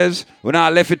When I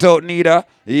left it out neither.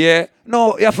 Yeah.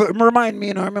 No, you have to remind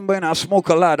me, I remember I smoke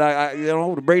a lot. I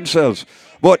the brain cells.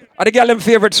 But I the girl them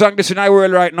favorite song this in our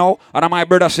world right now. And my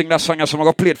brother sing that song, so I'm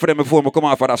gonna play it for them before we come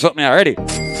off of that. Something already.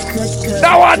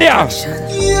 That one yeah.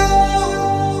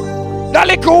 That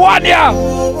little one yeah.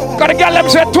 Got the girl them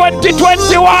say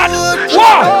 2021.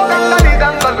 What?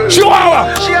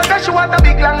 Chihuahua.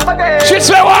 She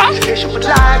say what? She would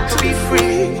like to be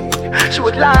free. She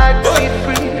would like to be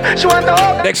free. She want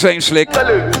to Next ain't slick.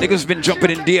 Niggas been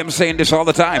jumping in DM saying this all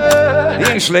the time.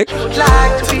 He ain't slick.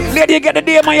 Lady, you get the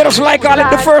DM and you just like all in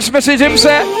the first message him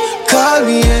say. Call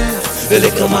me if the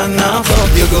little man now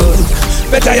fuck you good.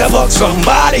 Better you fuck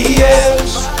somebody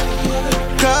else.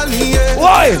 Call me if.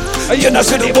 Why? You know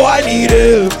see the boy need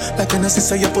help. Like you know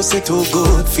see your pussy too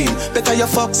good feel. Better you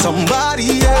fuck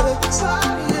somebody else.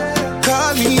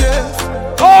 Call me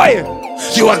if. Oi!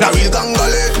 You want a real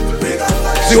gangale.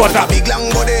 See what a big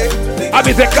long body. I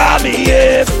be say call me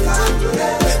if.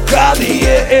 Call me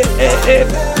if.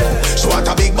 She want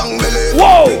a big bang belly.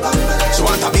 Whoa! She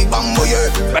want a big bang boy.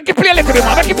 Make you play a little bit,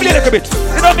 man. Make you play a little bit.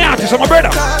 You know me artist, I'm a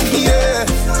brother.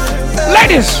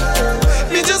 Ladies!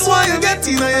 Me just want you get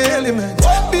in your element.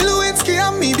 Bill Lewinsky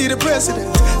and me be the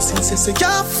president. Since you say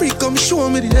you're free, come show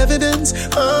me the evidence.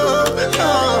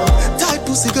 Tight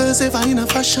pussy girls ever in a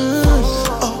fashion.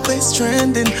 Always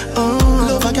trending.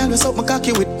 Love a girl with up my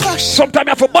cocky with passion. Sometimes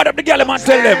I have to bud up the girl and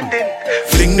tell them.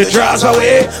 Fling the drawers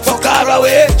away, fuck her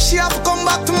away. She have to come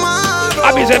back tomorrow.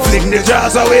 I be say fling the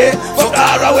drawers away, fuck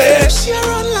her away. She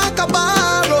run like a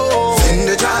barrow. Fling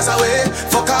the drawers away,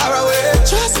 fuck her away.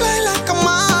 Just like a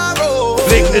marrow.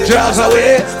 Fling the drawers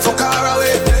away, fuck her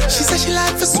away. She said she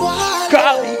like for swallow.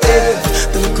 Call me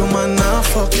if. The little man now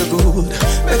fuck you good.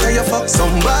 Better you fuck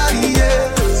somebody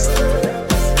else.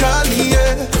 Call me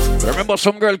if. Remember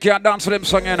some girl can't dance to them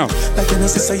song, you know. Like you know,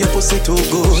 sister, your pussy too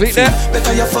good. See there?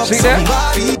 Better you fuck See there?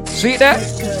 somebody. See there?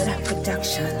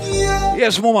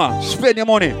 Yes, mama. Spend your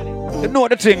money. You know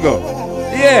the thing go.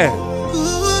 Yeah.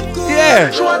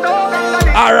 Yeah.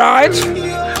 Alright.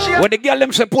 When the girl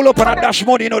them say pull up on a dash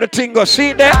money, you know the thing go.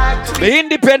 See there? The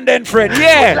independent friend.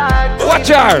 Yeah. Watch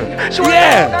her.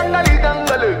 Yeah.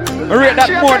 I rate that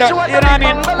more than, you know what I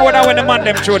mean? More than when the man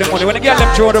them throw the money. When the girl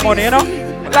them throw the money, you know?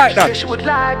 Like that.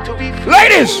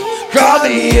 Ladies! Call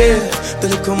me if the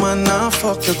little man now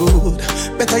fuck you good.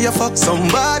 Better you fuck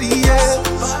somebody else.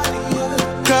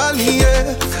 Call me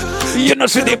if. You know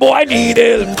see the boy need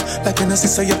help. Like you know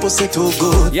see your pussy too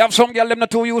good. You have some girl them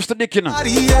not too used to dick, you know.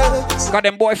 Cause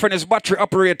them boyfriend is battery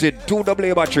operated, 2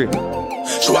 AA battery.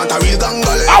 She want a real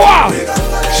gangale. Awa!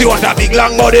 She want a big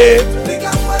long body.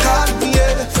 Call me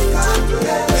if.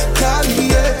 Call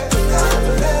me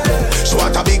if. She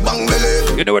want a big bang belly.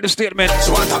 You know where the statement?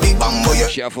 She want a big bang boy.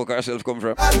 She a fuck herself come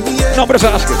from. No, but just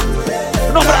ask it.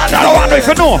 No, but I don't want to know if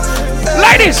you know.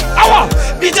 Ladies, awa!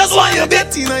 Me just want you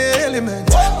get in your element.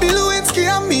 Bill Lewinsky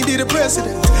and me be the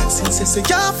president. Since you say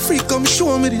you're free, come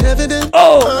show me the evidence.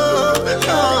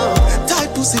 Tight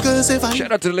pussy girls ever.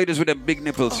 Shout out to the ladies with them big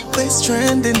nipples. Always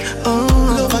trending.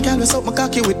 Love a girl with up my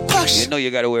cocky with passion. You know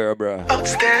you gotta wear her, bro.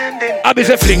 Outstanding. I be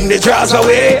say fling the drawers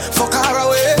away. Fuck her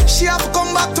away. She have to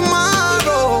come back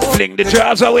tomorrow. Fling the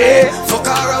drawers away. Fuck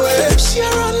her away. She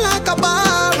run like a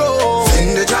barrow.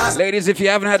 Fling the drawers. Ladies, if you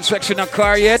haven't had sex in a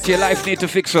car yet, your life need to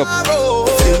fix up.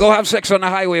 Go have sex on the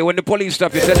highway. When the police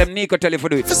stop you, tell them Nico tell you for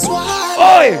do it.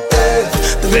 Oi!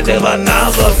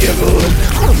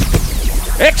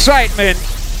 Excitement!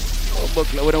 Oh,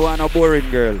 but we don't want no boring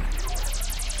girl.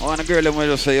 I want a girl that will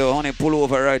just say, yo, honey, pull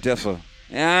over right here, so.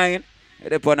 Yeah,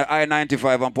 they're on the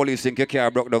I-95 and police think your car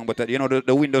broke down, but you know,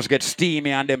 the windows get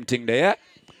steamy and them thing there, yeah?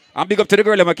 And big up to the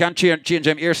girl that can change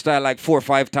them hairstyle like 4 or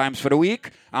 5 times for the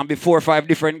week. And be 4 or 5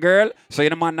 different girl. So you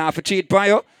know man not for cheat on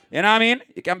you. You know what I mean?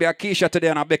 You can be a Keisha today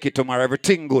and a Becky tomorrow.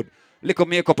 Everything good. Little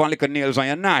makeup and little nails on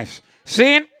you. Nice.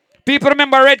 See? People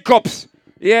remember red cups.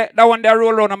 Yeah, that one they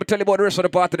roll around. I'm going to tell you about the rest of the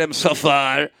part of them so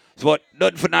far. So what?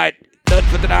 Done for night. Done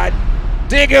for tonight.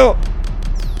 TCue.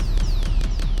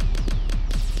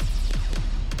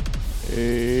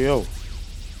 Hey, yo.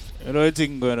 You know the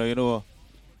thing going on, you know?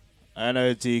 I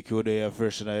know TCue there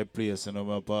fresh in a place, and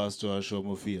I'm pass to and show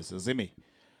my face. You see me?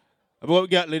 About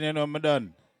Gatlin, you know, I'm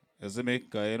done. You see me?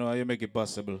 Because you know how you make it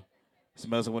possible. See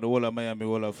me when the whole of Miami,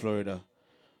 whole of Florida.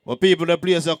 But people, the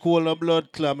place are cold and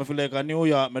blood clam. I feel like a New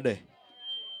York, me there.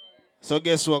 So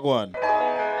guess what, go on?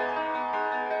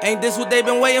 Ain't this what they've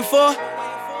been waiting for?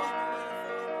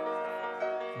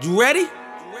 You ready?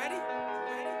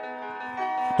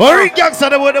 Hurry, gangster,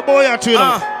 the way the boy are treating.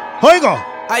 How you go?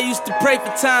 I used to pray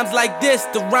for times like this,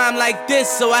 to rhyme like this,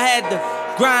 so I had to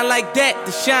Grind like that,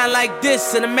 to shine like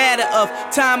this. In a matter of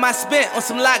time I spent on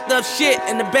some locked up shit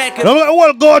in the back of the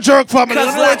whole go jerk family.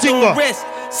 cause locked on wrist.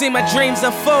 See my dreams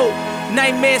unfold.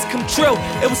 Nightmares come true.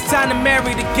 It was time to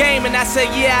marry the game, and I said,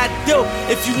 yeah, I do.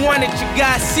 If you want it, you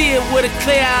gotta see it with a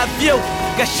clear eye view.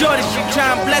 Got shorty, she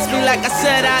tryin' bless me like I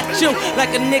said I chew.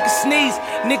 Like a nigga sneeze,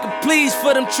 nigga please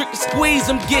for them trick and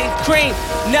squeeze. I'm getting cream.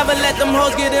 Never let them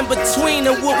hoes get in between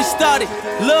of what we started.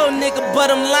 Little nigga, but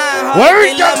I'm lying hard. Where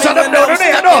they love me when I'm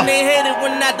stuck and they hate it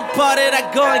when I departed. I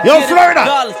go and get Florida. it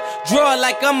regardless. Draw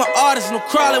like I'm an artist, no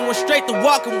crawling. Went straight to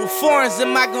walking with foreigns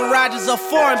in my garages. Are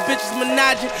foreign bitches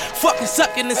menaging, fucking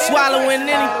sucking and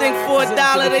swallowing anything for $1.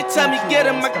 They tell me get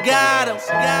him, I got him.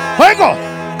 Where you go?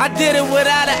 I did it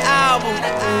without an album.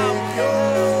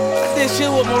 I did shit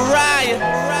with Mariah.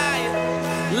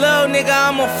 Little nigga,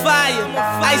 I'm on fire.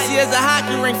 Icy as a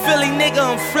hockey ring, Philly nigga,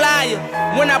 I'm flyer.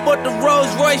 When I bought the Rolls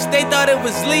Royce, they thought it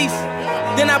was lease.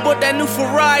 Then I bought that new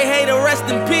Ferrari, hater, rest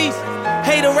in peace.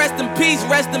 Hater, rest in peace,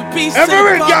 rest in peace.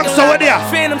 Every gangster with ya.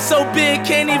 Phantom so big,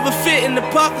 can't even fit in the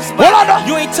parking spot.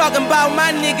 You ain't talking about my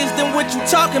niggas, then what you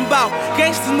talking about?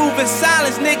 Gangsters move in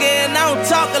silence, nigga, and I don't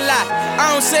talk a lot.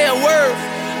 I don't say a word.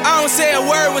 I don't say a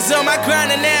word, was on my grind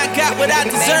and now I got what I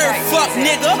deserve. Fuck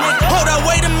nigga, hold up,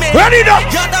 wait a minute. Ready up.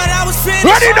 Y'all thought I was finished.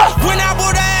 Ready up. When I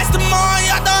bought the ass tomorrow,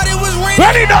 y'all thought it was raining.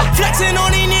 Ready up. Flexing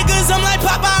on these niggas, I'm like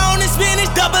Papa on the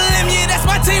spinach. Double M, yeah, that's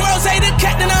my team. Rose, the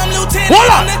captain, I'm lieutenant.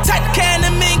 I'm the type of can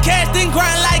the men cast and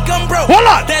grind like I'm broke.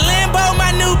 That Lambo, my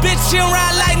new bitch, she'll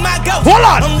ride like my ghost.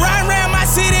 I'm riding around my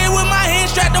city with my hands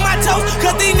strapped on my toes.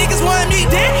 Cause these niggas want me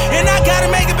dead, and I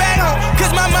gotta make it back home. Cause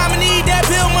my mama need that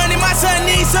bill money, my son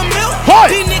needs some milk.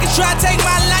 These niggas try to take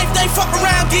my life, they fuck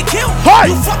around, get killed.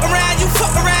 You fuck around, you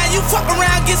fuck around, you fuck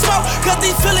around, get smoked. Cause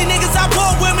these Philly niggas I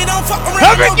bought with me don't fuck around.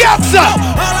 Every gangster.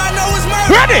 All I know is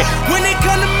murder. Ready. When they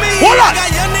come to me, I got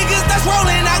young niggas that's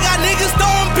rolling, I got niggas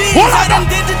throwing beats. I done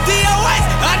did the DOS,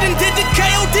 I done did the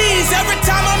KODs. Every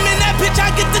time I'm in that bitch, I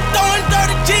get to throwing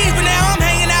 30 G's. But now I'm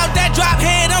hanging out that drop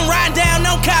head, I'm riding down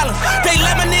no collar. They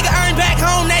let my nigga earn back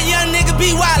home, that young nigga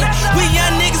be wildin'. We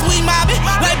young niggas, we mobbing,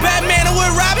 like Batman or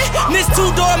with Robin. This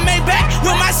two-door Maybach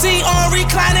with my seat on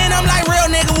reclining. I'm like, real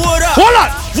nigga, what up?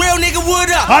 Real nigga,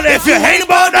 what up? And if you hate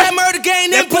about that murder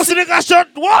game, then pussy nigga shot,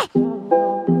 what?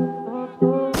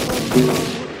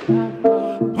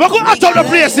 We're going out of the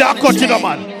place here, cut you,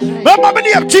 man. Remember me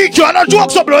name TCue, I don't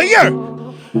jokes up here.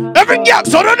 Every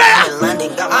gangster on there.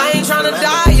 I ain't tryna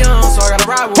die young, so I gotta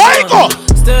ride with one.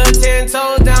 Stood 10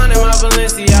 toes down in my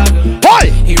Balenciaga.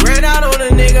 He ran out on a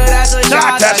nigga, that's a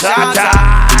shot.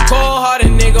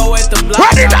 Cold-hearted nigga with the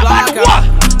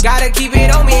block. Gotta keep it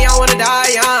on me, I wanna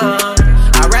die young.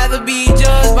 I'd rather be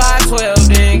judged by 12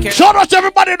 than carry. Shout out to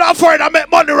everybody not foreign, I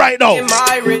make money right now.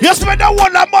 You spend that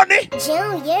one that money?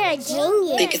 June, you're a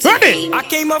genius. Ready? I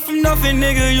came up from nothing,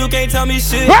 nigga, you can't tell me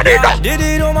shit. Ready? I did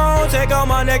it on my own, check out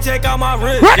my neck, check out my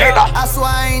wrist. Ready? I swear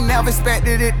I ain't never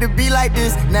expected it to be like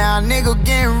this. Now a nigga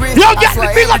getting rich. Yo, get the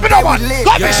big up in that one.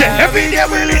 Got me shit, every day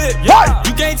we lit.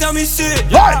 You can't tell me shit.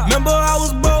 Remember I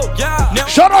was broke,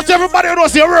 Shout out to everybody who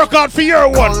knows your workout for year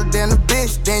one. Than a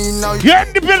bitch, then you know you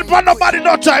ain't dependent on nobody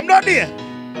no time, not there.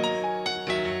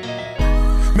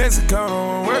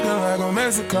 Mexicano, I'm working like a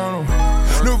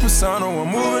Mexicano. New persona, I'm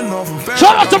moving on from family.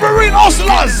 Shout out to Marine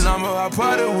Hustlers. I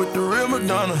party with the real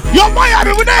Madonna. Yo,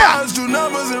 Miami, we there. Let's do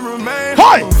numbers and remain.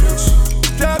 Hi.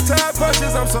 Drop top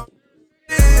punches, I'm so.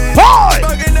 Hi.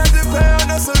 Fucking at the pound,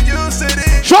 that's so used to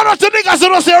this. Shout out to niggas who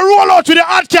don't say roll out with the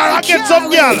hot car and get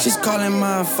some girl. She's calling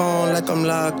my phone like I'm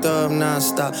locked up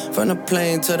non-stop. From the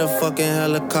plane to the fucking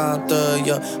helicopter,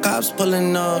 yeah. Cops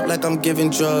pulling up like I'm giving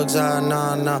drugs,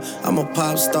 nah. I'm a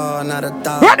pop star, not a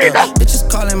doctor. Bitches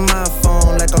calling my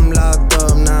phone like I'm locked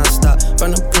up non-stop.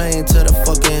 From the plane to the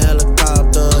fucking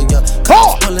helicopter, yeah.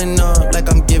 Cops pulling up like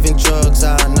I'm giving drugs,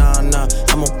 nah.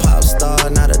 I'm a pop star,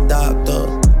 not a doctor.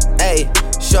 Hey,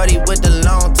 shorty with the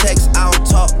long text, I don't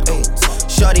talk, ayy.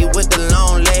 Shorty with the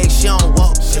long legs, she don't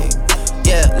walk.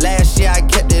 Yeah, last year I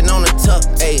kept it on the tuck.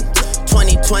 Ayy,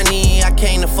 2020 I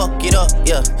came to fuck it up.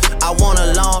 Yeah, I want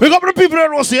a long. Big up the people that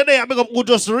don't see it there. Big up who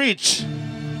just reach.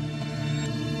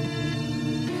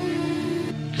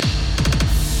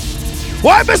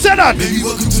 Why me say that? Baby,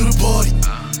 welcome to the party.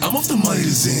 I'm off the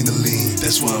Midas and the lean.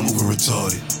 That's why I'm over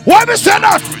retarded. Why me say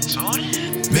that?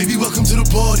 Baby, welcome to the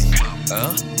party.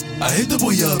 I hit the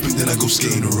boy up and then I go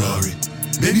skating a Rari.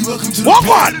 Baby, welcome to the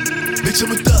party. Bitch, I'm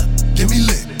a thot. Get me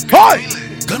lit. Hi.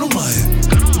 Gun on my head.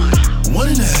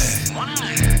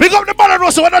 1.5. Big up the man and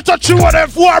also when I touch you on them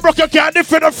four broke you can't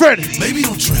defend a friend. Baby,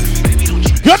 don't trip.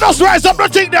 You just rise up the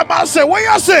thing that man say. What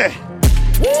you say?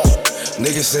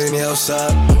 Niggas saying they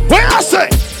outside. What you say?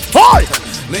 Hi.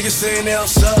 Niggas saying they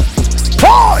outside.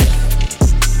 Boy!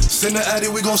 Send the addy,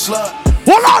 we gon' slide.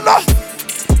 Hold on now.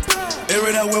 Air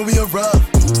it out when we arrive.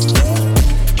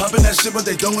 Popping that shit, but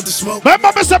they done with the smoke.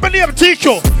 Remember me say my name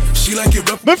TCue. She like it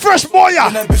rough. Me fresh boy ya.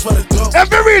 And that bitch for the dope.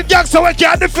 Every real gangster we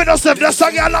can't defend ourselves. That's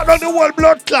song you lock down the whole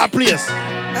blood clot place.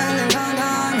 Them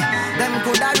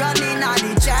coulda run in on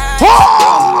the chat.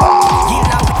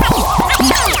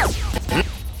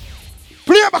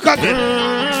 Play back again.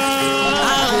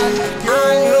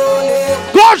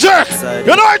 Go Jack.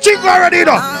 You know I think already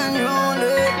though.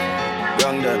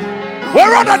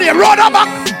 We're on the road back.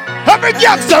 Every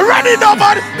gangster ready now,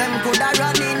 man. Them coulda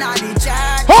run in on the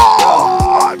chat.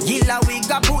 Oh! Gila, we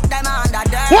got put them under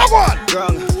dirt. What one?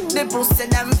 The pussy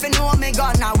them fi know me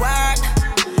gonna work.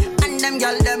 And them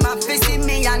girl them a fi see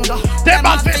me and go. Them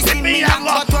a fi see me and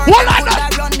go. What on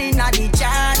that? Run in on the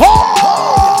chat.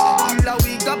 Oh! Gila,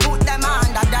 we got put them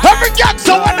under dirt. Every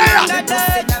gangster when they are. The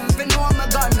pussy them fi know me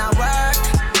gonna work.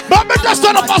 But me just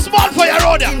turn up a small for your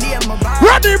road.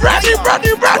 Ready.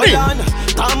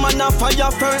 Come on a fire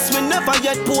first, we never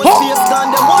yet post face down.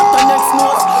 They want the next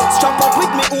note. Strap up with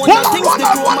me own things they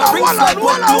grow. My rings like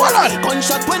what close.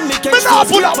 Gunshot when me catch those.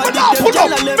 Pull up.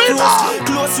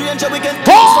 Close range we get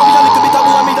close. So me a little bit of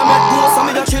boy me da make close. So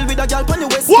me da chill with a girl pon the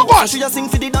west coast. She a sing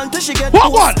for the dance till she get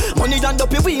close. Money done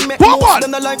up we make moves. Them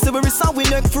the like say we resound we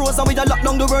neck froze. And we da lock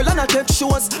down the world and I take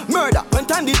shows. Murder when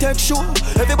time they take show.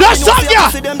 Everybody know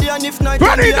see them there and if night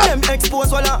them expose.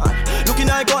 Looking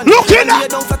like gun. Looking at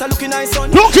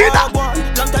son. Looking at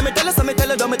long time me tell us, me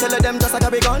tell them just like a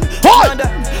big gun.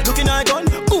 Looking at gun,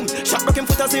 boom, shot broken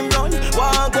foot as him run.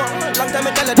 Long time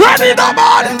me tell them ready now,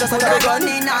 man. Just like a big gun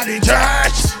in the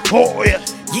church. Oh yeah.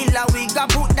 Gila, we got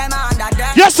put them under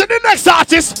dirt. Yes, the next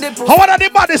artist. One of the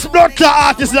baddest blood clot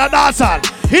artists in the dancehall.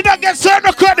 He don't get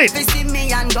certain credit.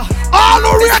 All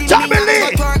who reach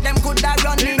family. In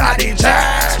the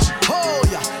church. Oh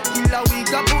yeah. Gila, we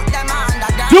got put them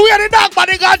under dirt. You hear the dog man,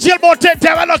 he got jail about 10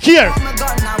 times. I look here.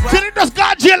 Can he just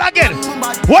got jail again?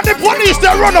 When the police they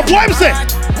run up, what him say?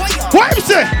 What him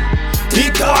say?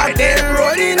 Because they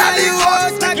rolling at the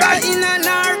house like a in a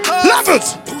narco.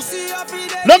 Levels.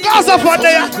 Look us up on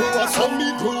there. Look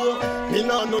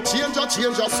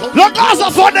us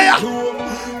up on there. But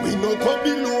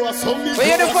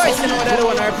you're the first, you know, that I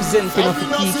want to represent for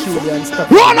TCue and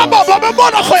stuff. Run about, I'm a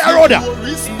mother for your road.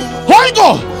 How you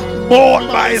go? Born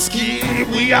by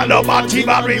scheme, we are no team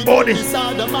everybody.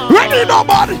 Ready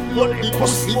nobody.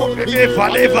 If I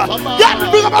never. Yeah,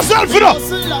 bring up myself, you know.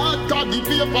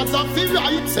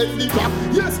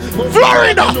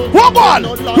 Florida, one on.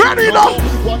 Ready now.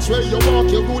 Watch where you walk,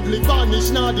 you goodly vanish,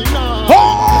 not enough.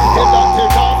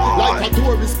 Oh! Like a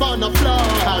tourist on a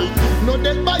fly. No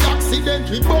dead by accident,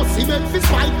 we boss him and fist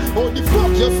fight. Oh, the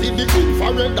fuck you see the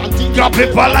infrared and things. Drop it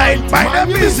for line by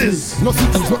the missus. No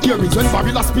cities, no earrings, when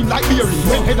barrel spin like earrings.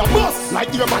 When head a bus,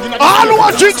 like earman in a... All who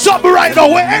want drink something right now,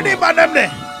 where any man them there.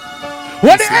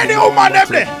 Where the any woman them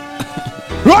there.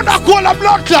 Run a cola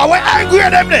blood clot, where angry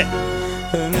them there.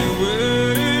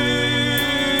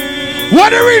 Where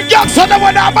the real gangster them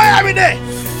when they're Miami there.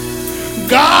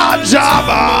 Ganja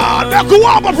man, they go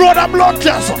up and run a blood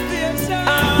clot.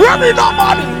 Ready now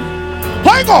man.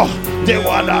 How you go? They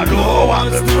wanna know what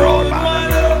the throne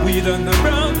man. We done the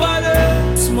brown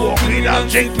body. Smoke weed and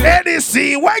drink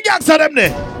Hennessy. Where gangster them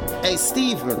there? Hey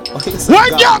Steven.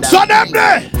 Where gangster them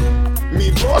there?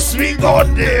 Me boss me got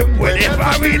them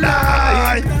whenever we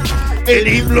lie.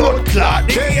 Any blood clot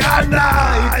day and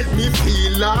night. Me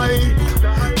feel like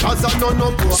cause I know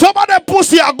no more. Some of them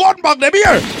pussy are gun back them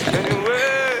here.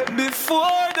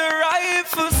 Before the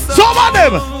rifle sound. Some of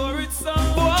them.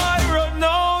 Boy run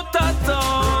out of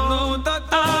town.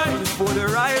 Before the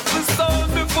rifle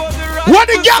sound. Before the rifle sound. When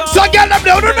the gangster get them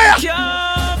down there.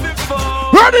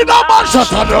 Ready now man.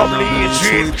 Shut up them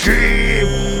bleaching cream.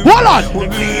 Hold on. We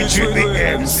bleaching the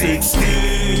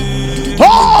M16.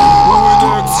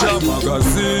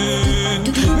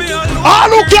 Ah,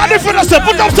 look at the fella say,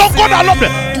 put up some gun and love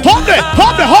them. Hold them.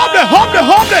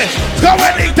 So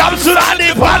when it comes to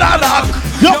the banana,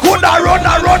 you coulda run.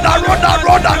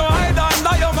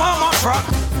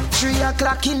 3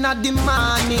 o'clock in the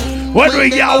morning. When we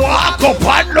walk up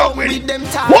and look with them.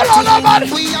 Hold on, man.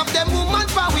 We have them woman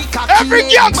for we every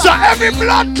gangster, every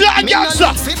blood clot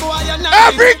gangster,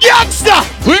 every gangster,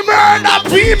 we murder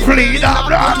people in the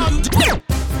blood.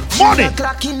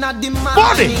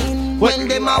 Money. When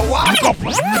them a walk up.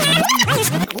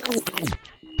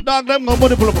 Dog, them no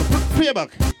money pull up. Pay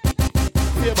back. 3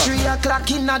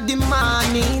 o'clock in the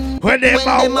morning. When them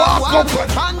a walk up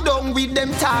and down with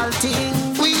them tall thing.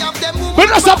 We have them woman. When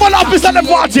there's someone up is at the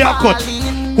party, I cut.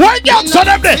 Why gangster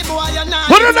them there?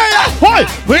 Put it there, boy.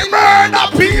 We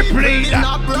murder people in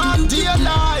a broad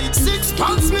daylight. 6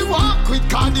 pounds me walk with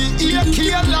candy ear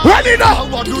killer. Ready now. I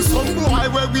want do some boy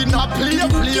where we not play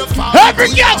fast.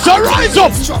 Every gangster rise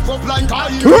up. Strap up like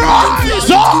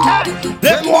Rise up.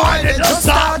 Them boy they just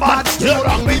start bad. Still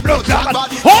wrong with blood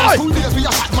clot. Boy. School days we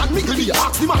a hot man. Me be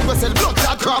ask the man we sell blood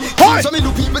clot crap. So me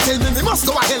look people tell me must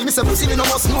go a hell. Me say pussy me no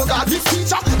must know God. This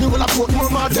teacher me will a put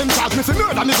more mad them charge me for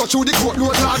murder. Me go through the court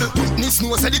load lad. Witness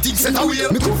know say the thing set away.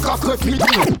 Me cook off cuff me.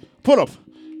 Pull up.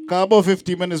 Cause about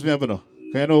 15 minutes me have enough.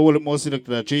 Cause I know all the most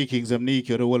selected are 3kings and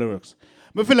TCue the whole works.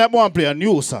 Me feel like I want to play a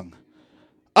new song.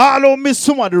 I don't miss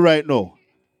somebody right now.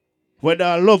 Whether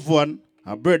a loved one,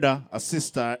 a brother, a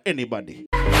sister, anybody.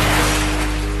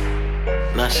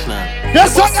 National. That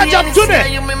song I jump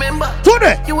today. You remember?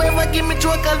 Today. You ever give me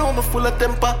joke alone but full of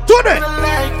temper? Today. Me no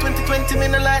like 2020, me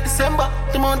no like December.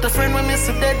 The month of friend when me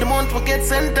so dead, the month we get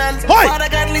sentenced. Hi. Father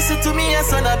God listen to me and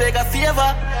son I beg a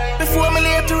favor. Before me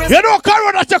late to rest. You know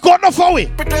Corona take out no for we.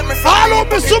 Protect me from all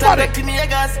over somebody.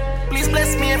 Please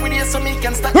bless me every day so me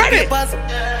can stack ready. Papers.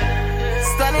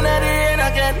 Standing at the rain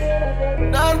again.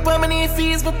 Down for my knee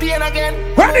fees but pain again.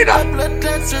 Ready now. Blood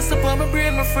clots stress upon my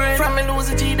brain, my friend. From me lose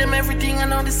a G, them everything I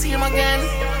know the same again.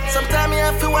 Sometimes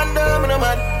I have to wonder, me no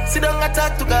man. Sit down and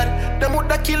talk to God. Them would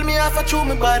that kill me half a true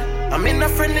me bad. I'm in a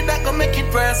friendly that go make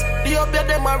it worse. The up there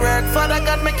them a work. Father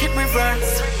God make it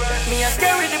reverse. Me I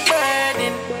carry the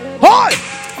burden. Hi.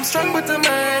 I'm strong but I'm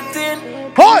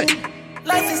hurting. Hi.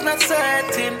 Life is not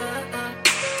certain.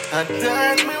 I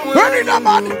done me ready now,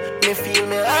 man. Me feel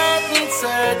me heart need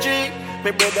surgery. Me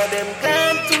brother them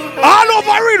come to all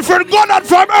over read for the gun and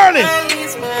from early.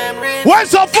 When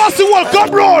some fussy will come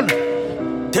round.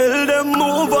 Tell them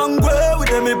move and go with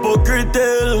them hypocrite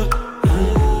tell.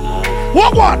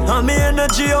 What one? And me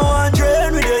energy I want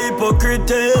drain with the hypocrite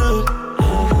tell.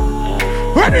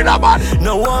 Ready now, man.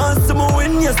 No one see me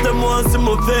win, yes, them want see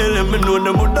me fail. And me know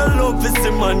them would love to see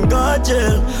man go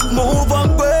jail. Move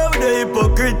and go with the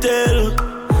hypocrite tell.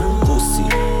 Pussy.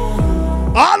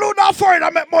 All who not for it, I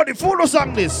make money. Fool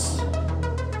song this.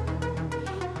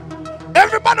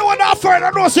 Everybody who not for it, I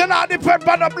know say not depend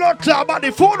on the blood clot, but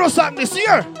the fool song this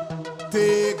year.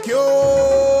 Take you.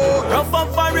 Rough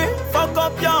and fiery, fuck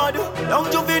up yard. Young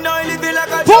juvenile living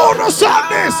like a fool song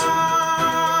this.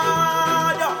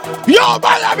 Yo,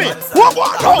 Miami, what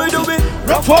want to do?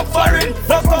 Rough up for it,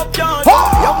 rough up yard.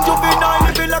 Young juvenile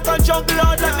living like a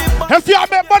juggler. If you have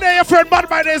met money, your friend bad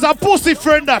by is a pussy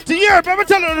friend that. Here, let me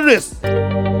tell you this.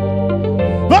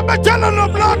 Let me tell you the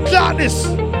blood clot this.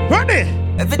 Ready?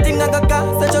 Everything I got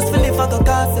cost, I just feel it I got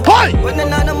cost. Hi. When I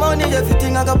not the money,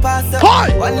 everything I got pass.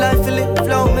 Hi. One life feel it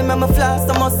flow, me my flash,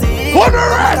 I must see.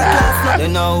 They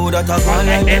know that I can't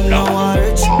let them know I'm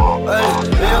rich. Well,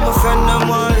 me and my friend them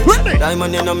want rich.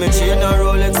 Diamond in my chain, a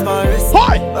Rolex Paris.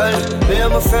 Hi. Well, me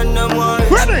and my friend them want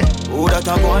rich. Ready? Who that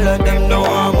I can't let them know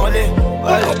I'm money.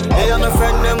 Well, me and my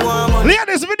friend them want money.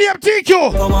 Ladies, video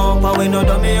TCue. Come on, but we know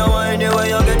that me a wine where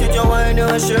you get it, you wine,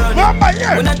 you sure.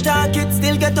 When I talk it,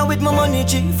 still get out with my money,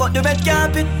 G. Fuck the red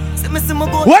carpet.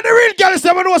 What the real girl is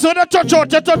saying was when they touch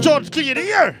out, clean the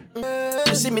ear.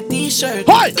 You see me t-shirt.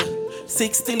 Hi.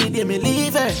 6 till he me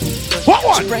leave her. What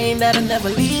one? She praying that I never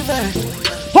leave her.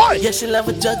 Hi. Yeah, she love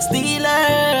a drug dealer.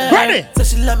 Ready? So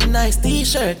she love me nice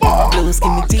t-shirt. Blue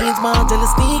skinny jeans, Margiela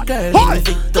sneakers. Hi.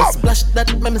 Victor splash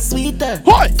that make me sweeter.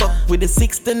 Hi. Fuck with the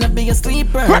 6 then I be a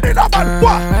sleeper. Ready now, man.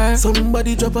 What?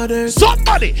 Somebody drop a dirt.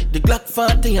 Somebody. The Glock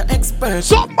 40 an expert.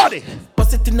 Somebody.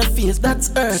 Bust it in the face,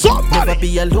 that's earth. Somebody. Never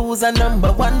be a loser,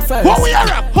 number one first. What we are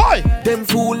up? Hi. Them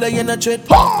fool in a dread.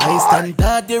 Hi. I stand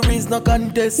that there is no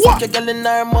contest. What? Your girl in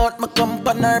her mouth, my comp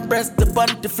on her breast. The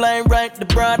panty flying right, the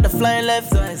bra the flying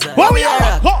left. What we are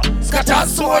up? Scatter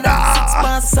soda. 6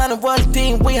 months on the world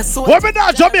thing, we are so. What we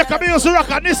now Jamaica, me used to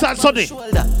rock on this and Sunday.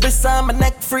 Beside my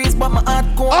neck freeze, but my heart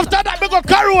cold. After that, we go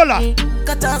Carola.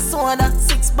 Scatter soda,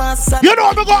 6 months. You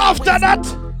know we go after that.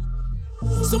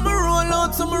 Some roll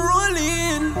out, some roll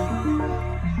in.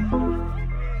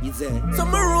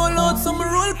 Some roll out, some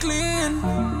roll clean.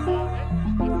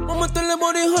 I'ma tell them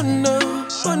about the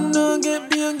Honda, get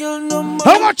me a girl number.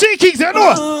 How about 3kings, you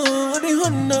know? The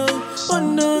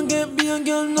Honda, get me a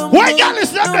girl number. Why y'all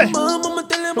listen to me? I'ma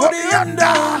tell them about the Honda,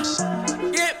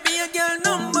 get me a girl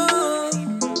number.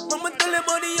 I'ma tell them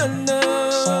about the Honda,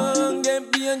 get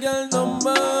me a girl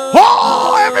number.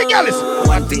 Oh, every girl is.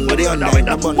 One thing with the Honda, with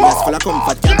the bun, that's full of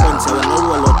comfort. Can't run, so when I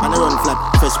roll up and I run flat.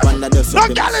 Fresh panda dust up,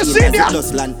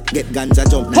 dust land. Get ganja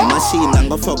jump, now machine and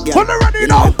go fuck girl. You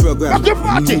know my program.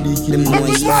 Them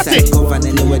boys inside govern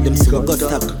anywhere them still got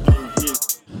stuck.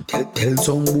 Tell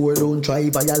some boy don't try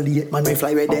violate, man, we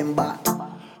fly with them back.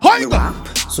 Hi,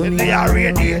 so they are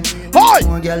ready. Hi!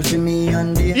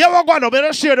 Yeah, we're going to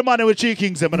better share the money with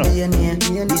 3kings. Every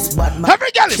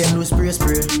girl is.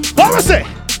 What was it?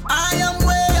 I am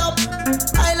way up.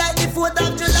 I like the 4th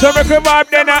of July. So make a vibe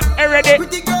then, ready.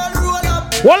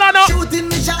 Hold on now.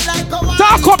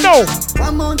 Talk up now.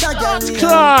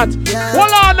 Clad.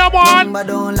 Hold on now, man.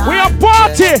 We are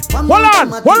party. Hold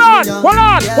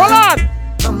on.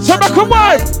 So make a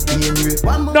vibe.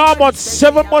 Now, about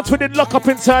 7 months we did lock up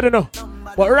inside, you know.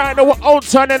 But right now we're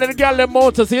outside and the girl them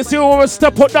motors. So you see when we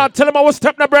step out down, tell them I will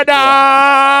step now, brother.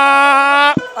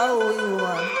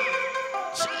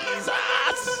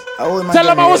 Tell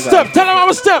them I will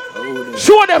step.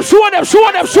 Show them.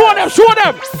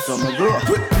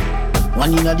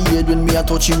 One in the head when me a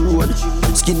touching road.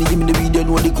 Skinny give me the video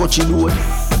know the coaching road.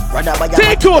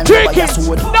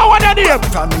 TCue. No one in here.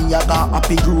 From me I got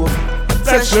happy grove.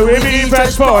 Fresh Louis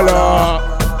fresh polo.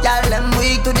 Y'all them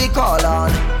weak to the call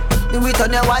on. Do it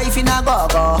on your wife in a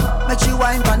go-go. Make you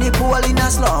wine on the pool in a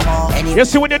slow-mo. You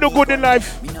see when you do good in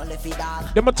life,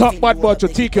 they might talk bad about you,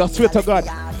 TCue, I swear to God.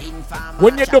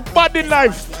 When you do bad in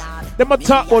life, they might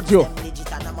talk about you.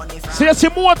 So you see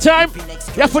more time,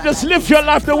 you have to just live your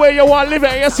life the way you want to live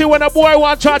it. You see when a boy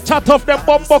want to chat off them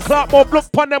bumbo clap or look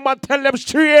upon them and tell them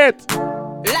straight.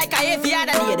 Like I every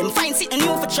other day, them find something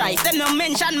new for try. Them no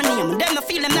mention my name, them no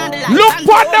feel them not the life. Look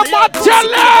upon them and tell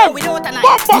them.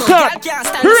 Bumbo clap.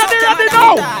 Ready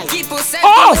now.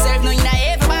 Oh,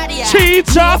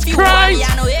 Jesus Christ.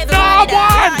 No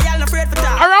one.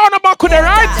 Around the back with the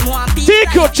right.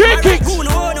 TCue, 3kings.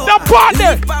 The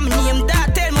partner.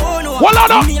 Hold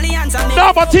on up.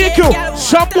 No, but TCue.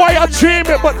 Some boy are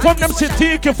dreaming, but from them say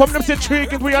TCue, from them say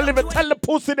 3kings, we are living. Tell the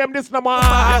pussy them this no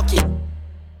man.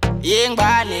 Young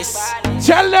badness.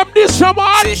 Tell them this,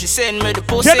 man. Say she send me the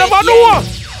pussy. You never know.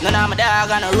 None of my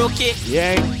dog and a rookie.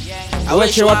 Yeah. I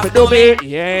wish you want to do me.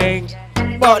 Yeah.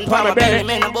 Bun for my belly.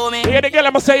 Hear the girl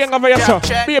I'm saying over yourself.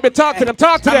 Baby, talk to them.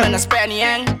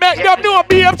 Make them know,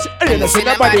 babes. You see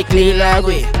nobody clean like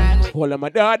we. Hold on, my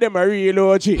dad, them a real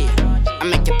OG. I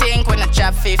make you think when I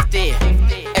chop 50.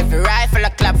 Every rifle I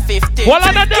clap 50. Hold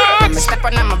on, the dogs. Step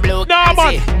on my blue. Nah,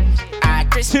 man.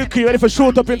 TCue, you ready for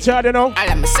shoot up inside, you know?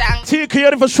 TCue, you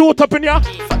ready for shoot up in here?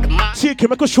 TCue,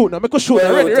 make a shoot now,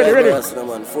 Ready.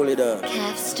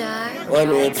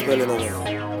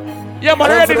 Yeah, man,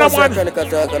 ready now, man.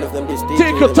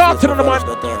 TCue, talk to them, man.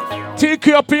 TCue,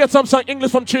 you play some song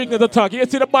English from 3kings to talk. You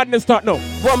see the badness start now.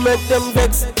 What make them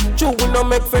vex? True, we no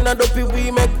make friend and dopey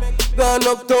we make. Gone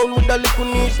uptown with the little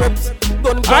neat reps.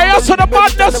 I also the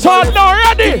badness start now,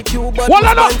 ready? Hold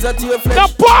on up. The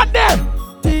badness.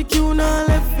 TCue now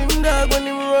left him dog when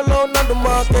he roll out on the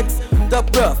markets.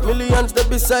 Top graph, millions to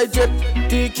beside jet.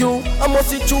 TCue, I must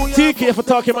see true. TCue, you have to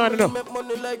talk your mind, you know.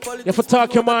 You have to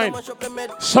talk your mind.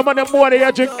 Some of them boy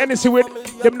they drink anything with,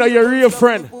 them know your real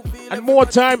friend. And more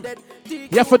time,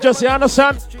 you have to just, you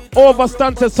understand,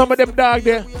 overstand to some of them dog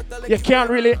there. You can't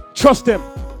really trust them.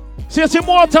 So you see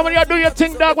more time when you do your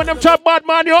thing, dog, when them try bad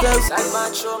man, yo.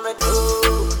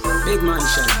 Big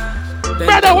mansion.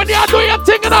 Brother, when you do your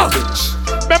thing, you know.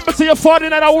 Remember, see you're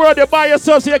falling in a world, you're by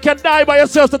yourself, so you can die by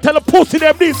yourself. So tell the pussy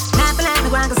them this. Tell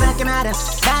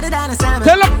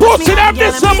the pussy them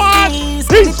this, man.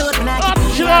 This.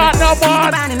 No,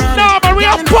 man, we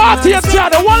are party each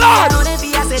other. Hold on.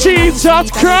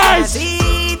 Jesus Christ.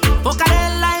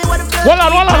 Hold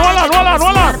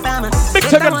on.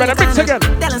 Mix again, brother, mix again.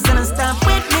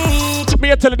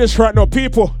 Me, I tell you this right now,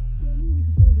 people.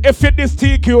 If you this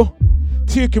TCue,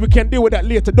 we can deal with that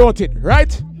later, don't it?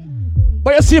 Right?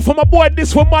 But you see, from a boy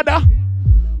this for mother,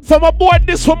 we can't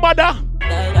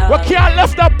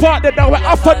left that part there. We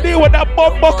have to deal with that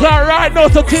bum buckler right now.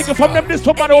 So take it from them this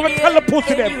for mother. What we tell them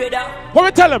pussy them? What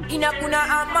we tell them?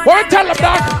 What we tell them,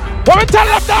 dog?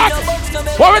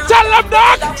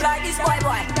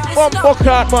 Bum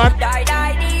buckler, man.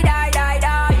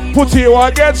 Put you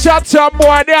on, get shot, some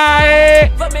boy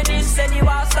die.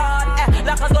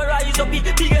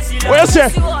 What you say?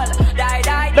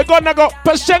 The gun go,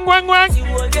 Pasheng wang wang.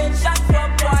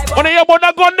 On your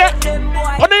gun there.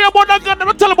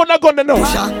 Don't tell about that gun there, no.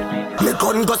 The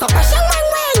gun goes up, Pasheng wang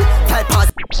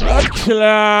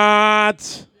wang.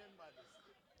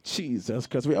 Jesus,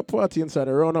 because we are party inside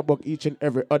the roundabout each and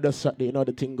every other Saturday. You know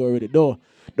the thing go already. Don't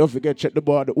forget, check the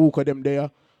bar, the hook of them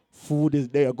there. Food is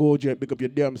there, go jet, pick up your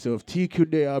damn self. TCue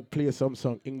there, play some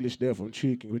song, English there from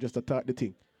 3kings. We just attack the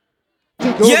thing.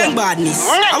 Young badness,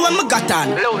 I want my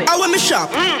gatan, I want my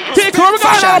shop. Take over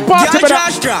fashion, your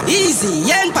charge drop, easy,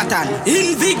 young pattern,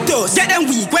 Invictus, get them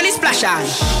weak when it's splash on.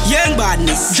 Young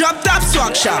badness, drop top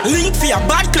swag shop, link for your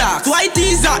bad clocks, white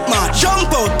is that man, jump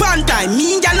out, pan time,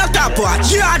 mean girl not top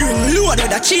stopwatch. You are doing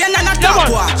loaded a chain and a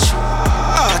stopwatch.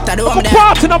 I'm a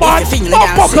party no man.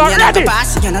 Ready.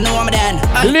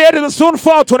 Ladies will soon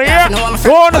fall to the air. Don't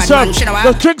understand.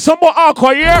 Just drink some more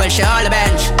alcohol here.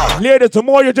 Ladies, the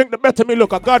more you drink, the better me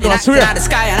look. I God knows, I swear.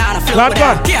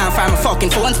 God.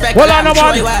 Hold on, man.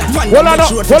 Hold on.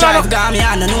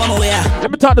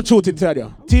 Let me talk the truth and tell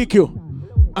you.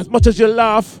 TQ, as much as you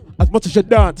laugh, as much as you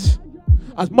dance,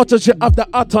 as much as you have the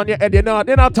hat on your head, you're not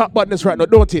talk about this right now,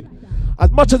 don't it? As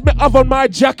much as me have on my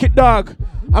jacket, dog,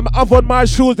 I'm have on my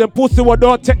shoes, and pussy will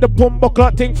don't take the pump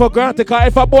buckler thing for granted. Cause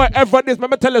if a boy ever this,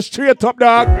 let me tell you straight up,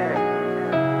 dog.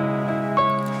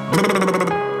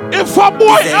 If a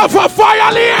boy ever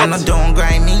violate, I'm not don't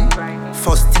grind me.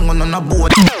 First thing on a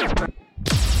board.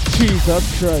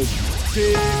 Jesus Christ.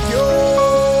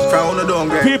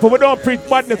 People, we don't preach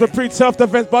badness, we preach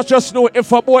self-defense, but just know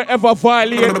if a boy ever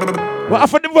violate, well,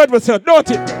 after the word was said, don't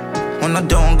it? On a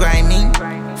don't grind me.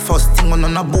 First thing on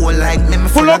a bowl like me,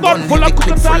 full of gun, full of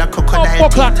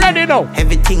crocodile. Ready now.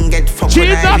 Everything get fucked.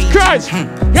 Jesus Christ. You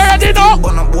ready now?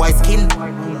 On a boy skin.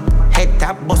 Head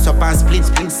tap, bust up and split.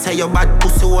 Say your bad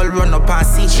pussy all run up and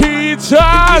see. Jesus.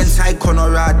 Inside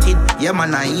corner rotted. Yeah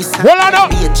man, I east side.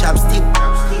 Be a chapstick.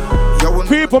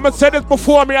 People, I said it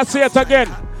before me, I say it again.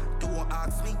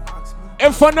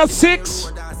 If I'm not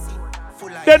 6,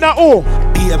 then I owe.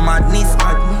 Be a madness.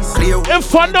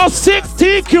 If I'm not 6,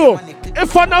 TQ.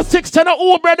 If I'm not 6, then I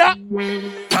owe, brother.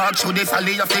 Talk through the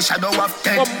valley of the shadow of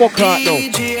death. One more card now.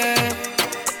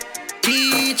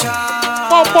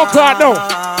 One more card now.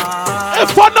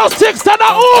 If I'm not 6, then I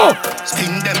owe.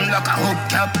 Sting them like a hook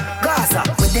cap. Gaza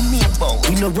with the meat bow.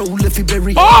 We no roll if you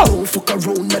bury. Oh! Fuck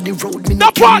around on the road. Me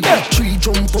no partner.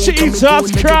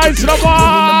 Jesus Christ, no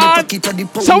man.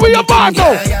 So we are back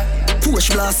now. Push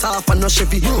blast off and no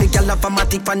Chevy. Me gal have a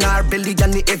matic on her belly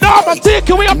and the heavy. No, but take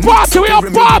it. We are party. We are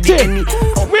party.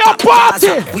 We are party.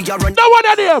 No one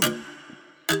of them.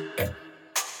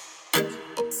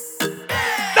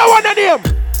 No one of them.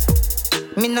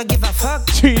 Me no give a fuck.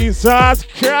 Jesus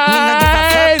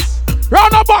Christ.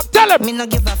 Round the back, tell him. Me no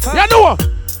give a fuck. You know what?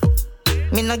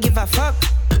 Me no give a fuck.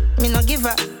 Me no give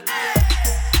a.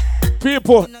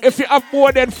 People, if you have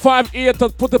more than 5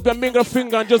 haters, put up your middle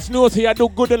finger and just know you do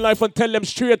good in life and tell them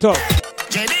straight up.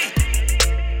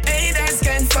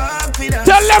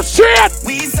 Tell them straight.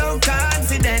 We so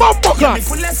confident.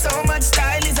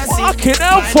 Fucking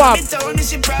hell, fam.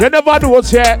 You never do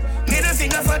what's here. Middle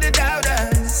finger for the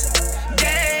doubters.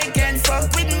 They can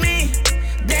fuck with me.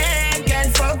 They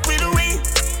can fuck with we.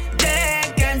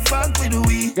 They can fuck with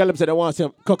we. Girl, them said I want to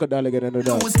see crocodile again in the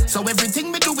dog. So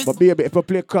everything we do is. But baby, if I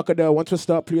play crocodile, once we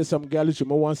start playing some girls, you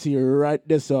want to see you right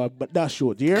this but that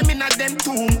short, yeah?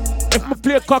 If I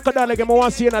play crocodile again, I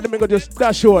want to see you and go just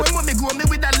that short.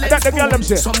 That's the girl them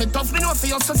say. So you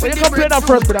can play that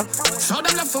first, brother. So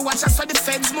them love to watch us so the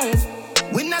feds move.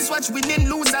 Winners watch winning,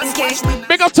 losers watch win.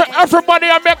 Big up to everybody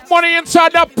I make money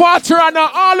inside that party right now.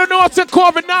 All who know it's a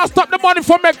COVID now, stop the money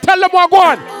for me. Tell them what go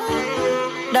on.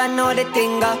 Don't know the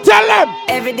thing. Tell them.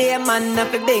 Every day man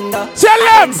up a bingo. Tell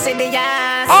them.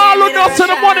 All who know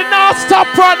the money now, stop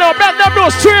right now. Make them know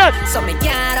straight. So me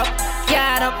get up,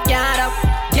 get up, get up,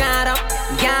 get up,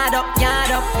 get up,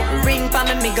 get up. Ring for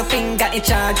me middle finger, it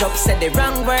charge up. Say the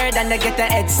wrong word and I get the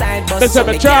head side bust. Listen,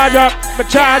 me charge up, me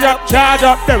charge up, charge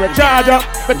up. There we charge up,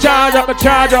 me charge up, me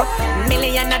charge up.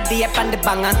 Million a day up on the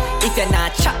banger. If you're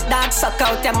not chop dog, suck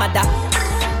out your mother.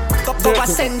 Go a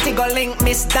centi, go link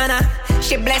Miss Donna.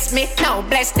 She bless me, now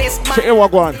bless this man. So here we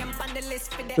go on.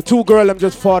 The two girls them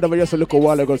just fought over just a little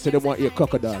while ago, say they want to eat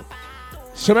crocodile.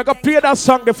 So I'm going to play that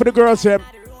song there for the girls them.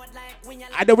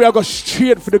 And then we are going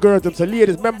straight for the girls them. So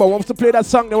ladies, remember, once to play that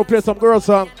song, then we'll play some girl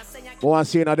song. We want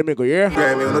to see another migo, yeah?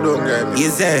 Grab me, don't grab me.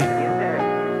 Is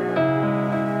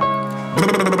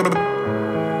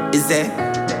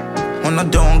there? Wanna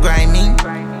don't grind me.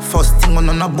 First thing on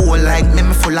a bowl like me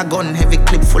full of gun, heavy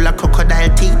clip full of crocodile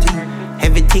teeth.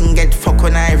 Everything get fuck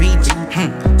when I reach.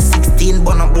 16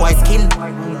 bun up boy skin.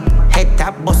 Head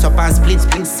tap, bust up and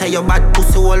split. Say your bad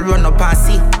pussy all run up and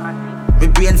see. My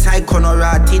brain side corner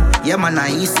rotted. Yeah man,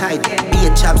 I east side. Be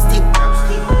a chapstick.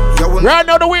 Right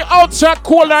now the way outside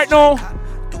cool right now.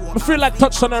 I feel like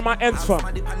touchdown on my ends from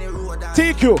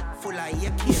TQ.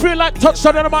 I feel like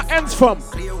touchdown on my ends from.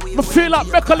 I feel like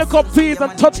make a little feet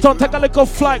and touchdown, take a little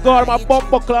flight, go on my bum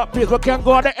buckle up, please. We can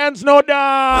go on the ends, no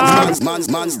doubt.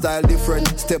 Man style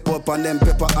different. Step up on them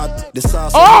pepper hot. The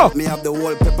sauce me have the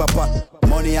whole pepper pot.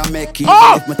 Money I make it.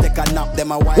 If me take a nap, then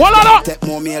my wife take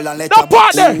more meal and let her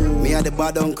back. Me and the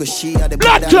bad uncle, she had the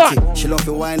bad auntie. She love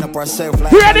to wind up herself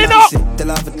like ready now. Tell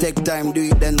her to take time, do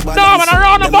it then No balance. man,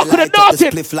 around the buckle, the dirty.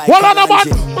 Hold on, man.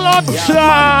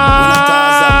 Bloodshot.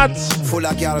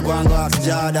 full of girl, go and go ask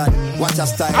Jordan. Watch a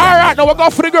style. Alright, now we go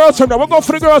for the girls from now. We go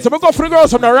for the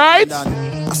girls from now, right?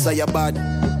 I say you bad,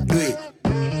 do it.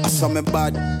 I saw me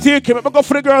bad. TCue, let me go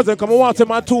for the girls and come. I want to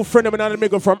my two friends and make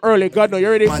them from early. God, no, you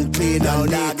ready? Man, clean down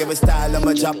now, give me style, I'm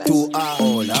a job too hard.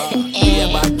 Oh, Lord. Be a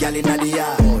bad girl in the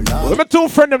yard. Oh, Lord. Let me two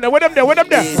friends them there. Where them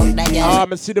there?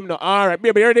 I see them now. Alright,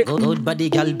 baby, you ready? Good body,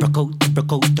 girl, broke out.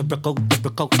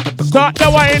 Start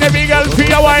the wine, every girl, for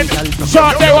your wine.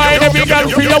 Start the wine, every girl,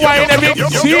 for your wine, every.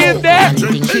 See it there?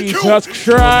 Jesus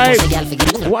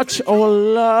Christ. Watch, oh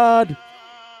Lord.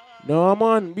 No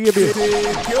man, baby.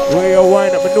 Where you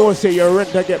wind up, I know say your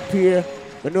rent I get paid.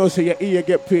 I know say your ear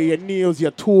get paid, your nails, your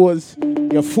toes,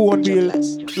 your phone bill,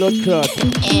 blood clot.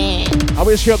 I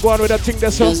wish you go on with that thing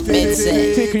that's so.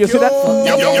 TCue, you see that?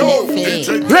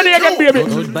 Ready again, baby.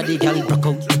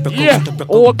 Yeah.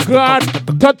 Oh God.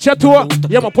 Touch your toe.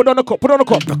 Yeah, man, put on the cup.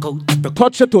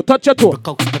 Touch your toe.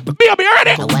 Baby, you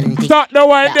ready? Start the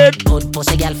wine then. Good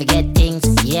pussy girl forget things.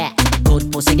 Yeah.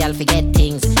 Good pussy girl forget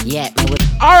things. Yeah.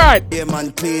 Alright. Yeah,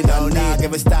 man, clean down now,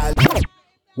 give me style.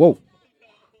 Whoa.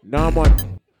 Nah,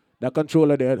 man. That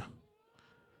controller there.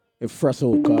 A fresh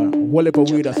old car. Whole heap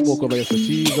of weed that smoke over here. So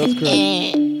Jesus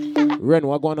Christ. Ren,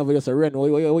 what going over here? So Ren,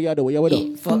 what you do? What you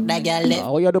do? Fuck that girl.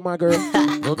 What you do, my girl?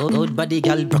 Good body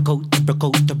girl, broke out.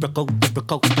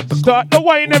 Start the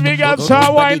wine, every girl,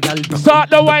 saw wine. Start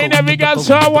the wine, every girl,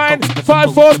 saw wine.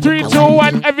 5, 4, 3, 2,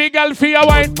 1. Every girl for your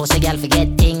wine. Pussy girl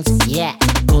forget things. Yeah.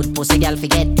 Good pussy girl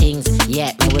forget things.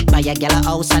 Yeah. Me would buy a girl a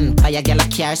house and buy a girl a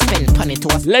car. Spend money to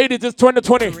us. Ladies, it's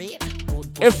 2020.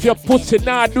 If your pussy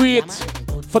not do it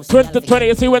for 2020,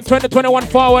 you see when 2021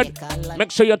 forward,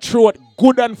 make sure you throw it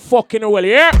good and fucking well,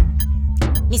 yeah?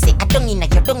 Me say I don't inna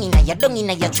your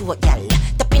throat, y'all.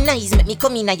 Tapping eyes make me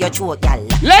come inna your throat, y'all.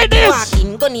 Ladies!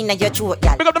 Walking gun inna your throat,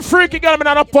 y'all. Pick up the freaky girl in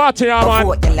a party, yeah, man.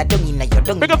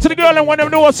 Pick up to the girl and when them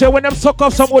know, say when them suck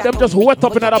off some of them just wet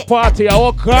up in a party,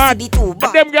 oh God.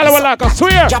 And them girl will like, I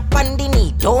swear. Drop on the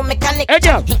knee, don't mechanic. Hey,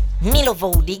 girl. Me love how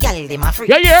the girl dem a free.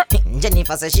 Yeah.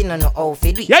 Jennifer says she no know how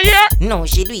to do it. Yeah. No,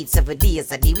 she do it 7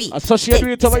 days of the week. So she do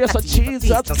it over here, so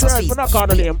Jesus Christ, we're not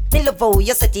calling him. Me love how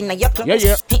you sit in your clothes.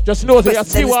 Yeah. Just know that you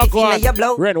see what go on.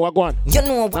 Ren, what go on? You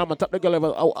know what? I'm gonna tap the girl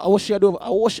level. I wash you do.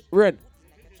 Ren.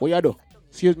 What you do?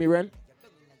 Excuse me, Ren.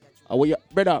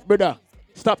 Brother.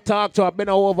 Stop talking to her,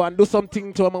 bend over and do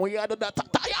something to her, man. When you do that,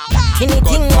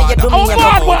 anything that you do, oh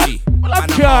God.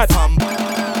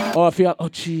 Oh, I feel, oh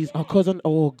jeez, our cousin,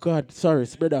 oh God, sorry,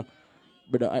 brother,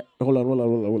 hold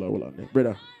on,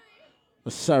 brother, I'm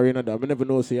sorry, you know that, I never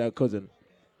know say your cousin,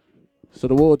 so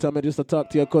the whole time I just to talk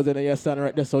to your cousin and you're standing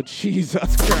right there, so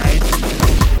Jesus Christ,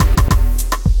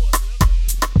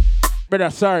 brother,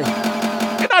 sorry,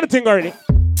 you know the thing already,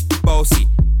 Bossy,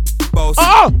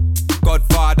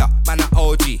 Godfather, man a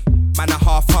OG, man a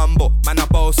half humble, man a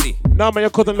bossy. Nah, man, your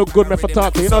cousin look good, man, for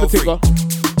talking, you know the thing,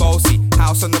 Bossy,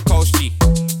 house on the coast, G.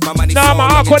 Nah, man,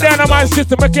 I go down on my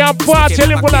system. I can't party, tell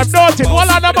him what I'm doing. Hold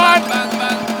on, man.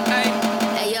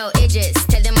 Hey, yo, Idris,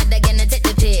 tell them what they're gonna take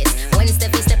the piss. When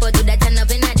step out, do that turn up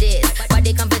in a diss.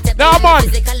 Body comfortable. Nah, man.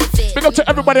 Big up to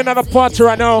everybody in the party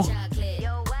right now.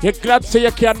 You're glad to say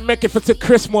you can make it for the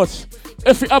Christmas.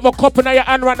 If you have a cup in your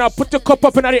hand right now, put your cup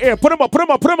up in the air. Put them up. Put the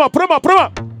cup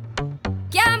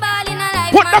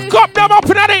them up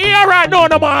in the air right now,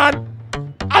 no, man.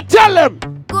 I tell them.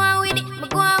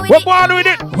 We're going with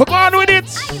it.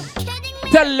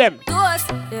 Tell them.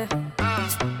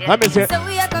 Let me see. So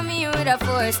we are coming here with a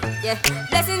force. Yeah.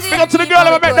 Blessings. Big up to the girl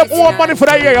who make them own money for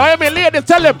that year. I mean, ladies,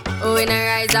 tell them. Oh, we not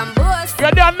rise and boast.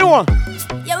 You don't know.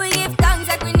 Yeah, we give thanks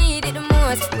like we need it the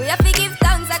most. We have to give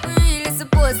thanks like we really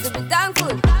supposed to be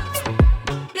thankful.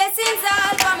 Blessings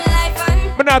all for my life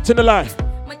and. But not in the lie.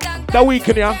 That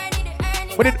weekend, yeah.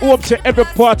 We did hope to every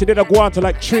party did go on to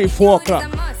like 3-4 o'clock.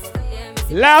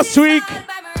 Last week,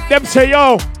 them say,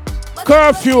 yo,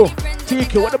 curfew.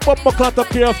 TCue, what the bumper clot up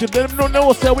curfew? They don't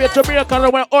know, say we're Jamaican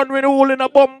and we're unrenewal in a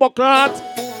bumper clot.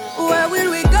 Where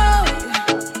will we go?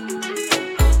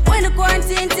 When the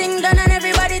quarantine thing done and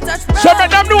everybody touch bro. So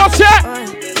make them know, say.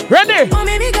 Ready?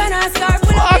 Maybe gonna start.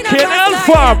 Fucking hell,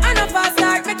 fam.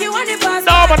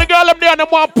 No, man, the girl up there, they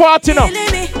want party now.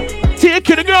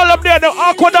 TCue, the girl up there, they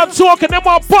awkward and talking, they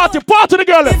want party. Party the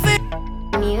girl.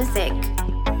 Music.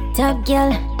 Top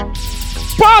girl.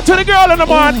 Party the girl in the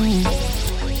man.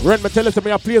 Ren, me tell us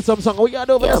me I play some song. What you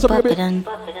do over there, some baby?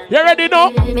 You ready now?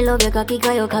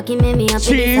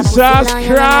 Jesus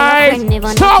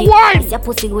Christ. Start wine.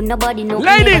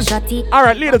 Ladies.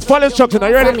 Alright, leaders, follow instruction. Are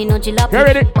you ready? You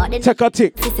ready? Take a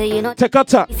tick. Take a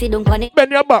tap.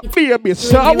 Bend your back. Baby.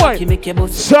 Start wine.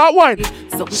 Start wine.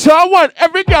 Start wine.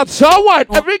 Every girl, start wine.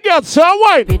 Every girl, start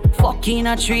wine. Fucking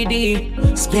a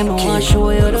 3D. Spin me want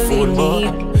show you the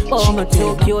feeling. Oh, me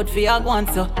too cute for your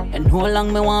guanso. And how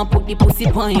long me want put the pussy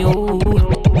on you?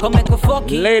 Come make a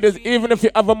fucking. Ladies, even if you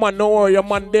have a man, no worry, your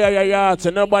man there, your yard.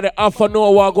 So nobody offer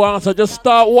no what go on. So just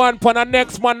start one for the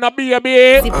next man, na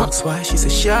baby. Ask why she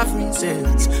said she have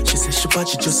reasons. She said she but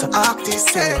she just an artist.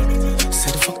 Said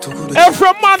the fuck too good.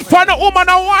 Every man find a woman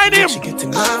and whine him. She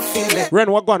getting my feeling.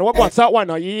 Ren, what going? What going? Start one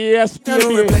now. Yes,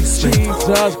 baby. Jesus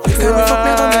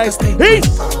Christ.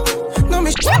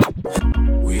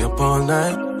 We up all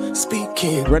night.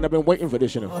 Speaking. Ren, I've been waiting for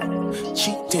this, you know.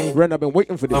 Cheating. Ren, I've been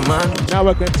waiting for this. Oh, man. Now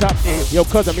we're going to tap. Yo,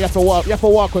 cousin, you have to walk. You have to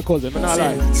walk with cousin. I'm not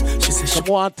lying.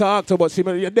 Come on, talk to about. See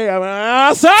me, you're there,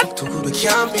 man. Son.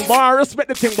 More I respect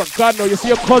the thing, but God, no. You see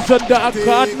your cousin, that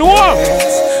God, no.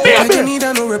 Baby. I need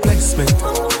a no replacement.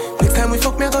 Next time we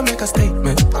fuck, me, I gonna make a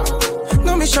statement.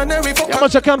 No missionary fuck. How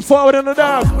much you can forward in the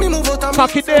dog?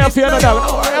 Pack it there for you, no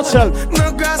dog. Yourself.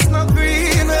 No grass, no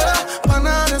green.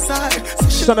 Banana side.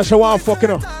 Son, she want fucking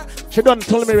up. She done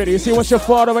tell me already. You see what she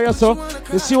fought over your son?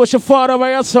 You see what she fought over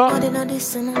your son? You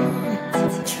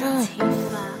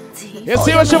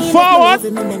see what she fought?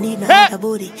 Hey!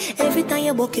 Every time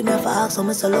you book him, I ask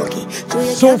him, so lucky.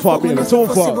 So far, baby, so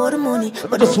far.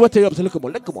 I just sweat you up to look at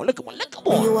more. You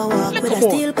are walk with a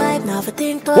steel pipe, now for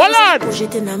think twice. Hold on! Push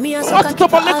it in a me, so what's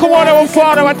up, a little more than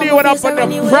father, I deal with up on the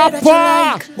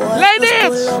proper.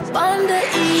 Ladies! Pull up on the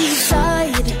east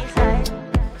side.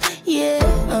 Yeah,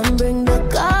 and bring the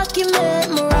cocky, make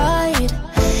me ride.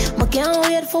 I can't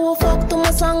wait for a fuck to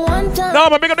my song one time. No,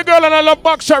 I'm making the girl and I love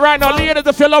back shot right now. Ladies,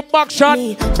 if you love back shot,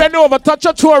 bend over, touch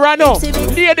your toe right now.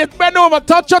 Ladies, bend over,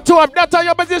 touch your toe. If that's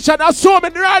your position, assume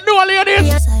it right now,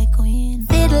 ladies.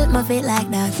 My feet like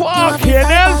that. Fuck you,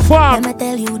 then, fam. Let me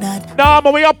tell you that. Nah,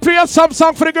 but we are playing some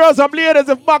song for the girls and ladies.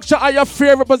 If back shot are your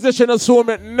favorite position, assume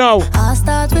it now. I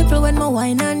start ripple when my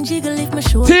wine and jiggle if my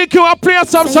show. TCue, I play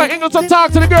some song English to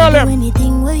talk to the girl.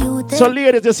 So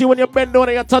ladies, you see when you bend down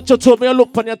and you touch your toe, you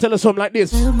look and you tell us something like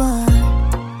this. It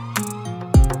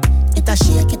a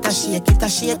shake, it a shake, it a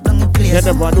shake down the place. You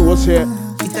never know what's here.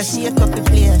 It a shake up the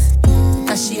place.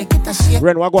 It a shake.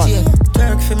 Ren, what go on?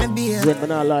 Twerk for me beer. Ren, I'm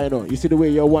not lying now. You see the way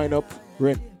you wind up?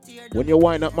 Ren, when you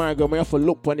wind up, my girl, I have to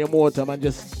look on your motor and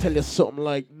just tell you something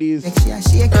like this. It a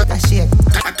shake, it a shake.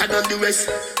 Better than the rest.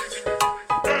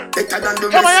 Better than the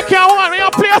rest. Come on, you can't wind, you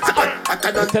play it.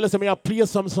 Tell us, I play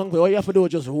some song. All you have to do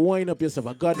is just wind up yourself.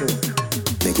 I got it.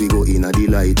 Make we go in a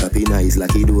delight, up in eyes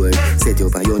like he do. Set you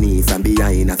up on your knee from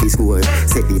behind a fist score.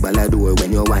 Set the ball a door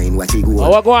when you wine, watch it go. Oh,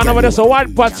 we're going over there, so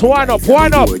one part, one up.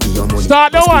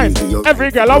 Start the wine, every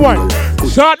girl a wine.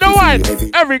 Start the wine,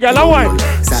 every girl a wine.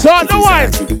 Start the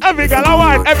wine, every girl a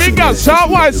wine. Every girl, start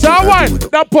wine.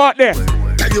 That part there.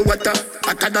 Tell you what,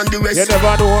 better than the rest. You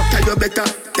never know. Tell you better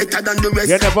than the rest.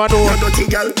 You never know. You dirty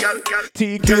girl.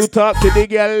 TCue talk to the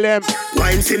girl them.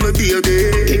 Wine for me baby.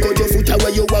 Kick out your foot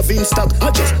away you have in stock. I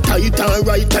just tight and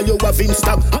right till you have in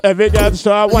stock. Every girl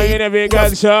start wine, every girl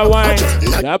start wine.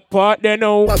 That part they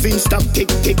know. Have in stock.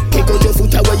 Kick out your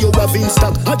foot away you have in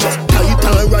stock. I just tight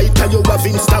and right till you have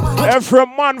in stock. Every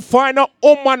man find a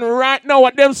woman right now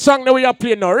at them song that we are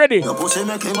playing now. Ready? Your pussy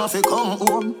make him have to come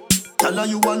home. Tell her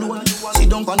you alone. Sit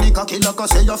down on the cocky like I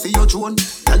say you feel your tone.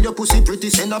 Tell your pussy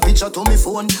pretty, send a picture to me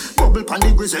phone. Bubble pan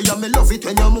the grizzly, yeah, me love it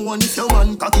when you moan. If your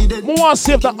man cocky dead. I want to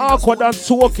save the awkward and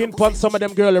talking on some of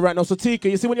them girls right now. So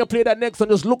TCue, you see when you play that next song,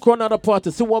 just look around at the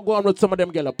party, see what go on with some of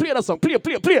them girls. Play that song, play.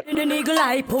 The nigga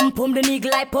like pum, the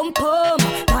nigga like pum.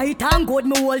 Tight and good,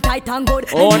 me hold tight and good.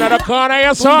 Oh, another corner,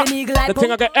 yes, sir. The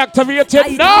thing I get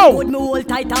activated now.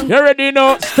 You ready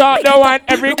now? Start the wine,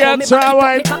 every girl start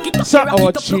wine. Oh,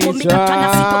 Jesus. The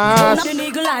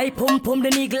nigga like pum, the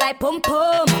nigga like pum.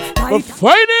 Find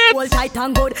it. Hold tight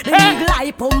and good. The nigga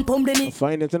like pum, the nigga.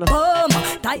 Find it,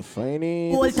 tight. Find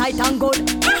it. Hold tight and good.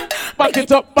 Back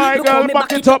it up, my girl,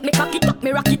 back it up. Me cock it up,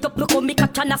 me rock it up. Look how me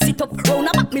catch and I sit up. Round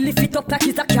a back, me lift it up like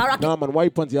it's a carrot. Nah, man, why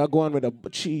pants you go on with a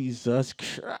Jesus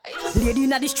Christ? Lady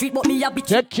inna the street, but me a bitch.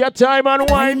 Take your time and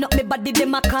wine. Up me body,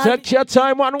 them a call. Take your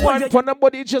time and wine. Pon the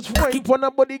body, just wine. Pon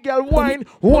the body, girl, wine.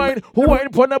 Pon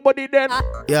the body, then.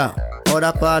 Yeah, how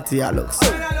that party looks.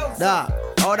 Da.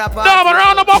 No, but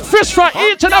round about fish fry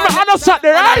each and every other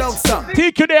Saturday, right?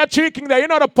 TCue there, 3kings there, you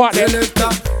know the part there. You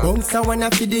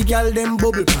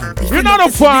know the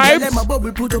vibes.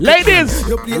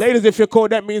 Ladies, if you call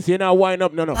that means you're not wine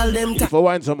up, no. If you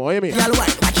wine some more, you mean?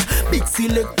 Big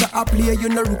selector a player, you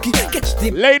no rookie. Catch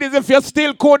them. Ladies, if you're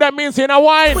still cold, that means you're not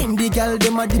wine. You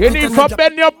need to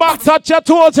bend your back, touch your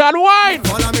toes and wine.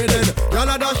 Follow me then. Y'all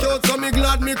are dash out, so me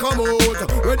glad me come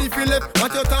out. Ready Philip,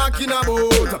 what you talking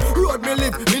about? Road me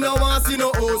lip, me no want see no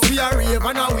host. We are rave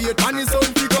and a wait, and the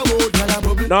sun to come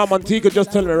out. Now, man, TCue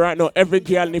just tell me right now, every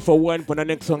girl need for wine for the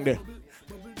next song there.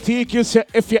 TCue say,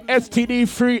 if you're STD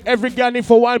free, every girl need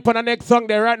for wine for the next song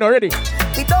there right now, ready?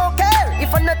 It don't care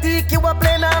if I'm not TCue, I'm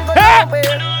playing I'm gonna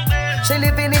she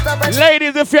living it up.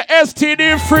 Ladies, if you're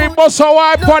STD free, bust a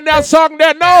wipe on that song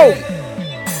there, no.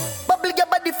 Bubble your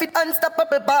body fit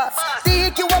unstoppable boss.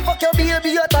 TCue and fuck your baby,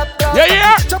 your top class.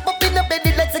 Yeah. Chop up in the bed,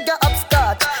 it like cigar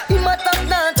upstart. In my top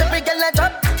notch, every girl like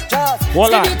drop.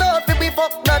 Voila.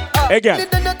 Hey, girl.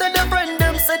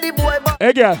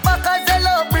 Hey, girl.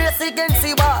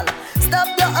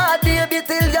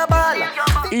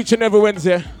 Each and every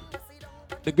Wednesday,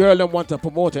 the girl them want to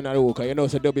promote in the you know,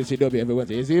 it's a WCW every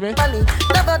Wednesday, you see me?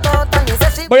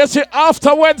 But you see,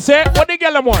 after Wednesday, what the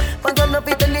girl them want?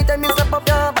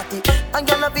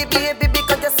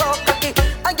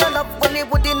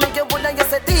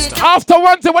 After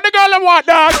Wednesday, what the girl them want,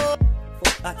 dog?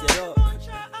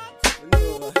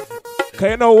 Cause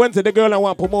you know Wednesday the girl I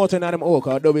want promoting on them oak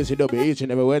or WCW each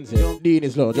and every Wednesday. Dean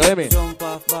is low, do you know what I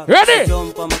mean? Ready?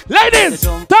 Ladies,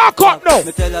 talk up now.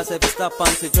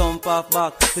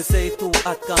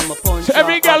 So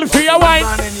every girl feel your wine.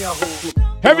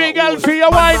 Every girl feel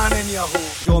your wine.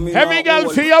 Every girl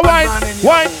feel your wine.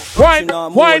 Wine.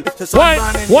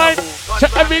 So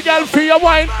every girl feel your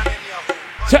wine.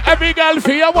 So every girl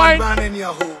feel your wine.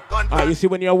 You see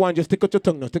when you're wine, just stick out your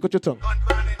tongue now. Stick out your tongue.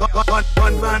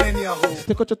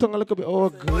 Stick out your tongue a little bit. Oh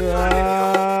God.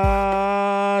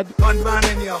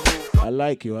 I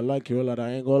like you a lot.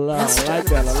 I ain't gonna lie. I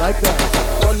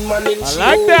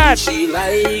like that. She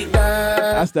like that.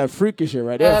 That's that freaky shit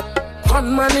right there.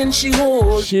 One man in she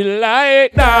hole. She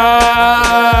like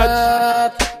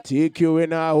that. TCue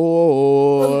in a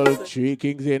hole,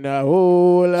 3kings in a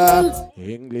hole,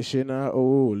 English in a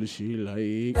hole, she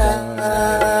like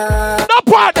that. No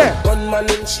party! One man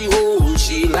in she hole,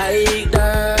 she like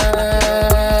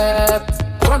that.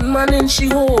 One man in she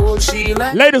hole, she like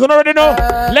that. Ladies, don't already know.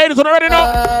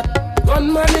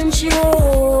 One man in she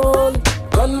hole.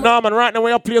 No, man, right now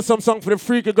we are play some song for the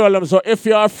freaky girl. So if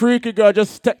you're a freaky girl,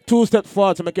 just step 2 steps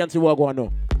forward so I can see what going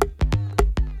on.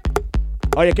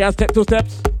 Oh, you can't step 2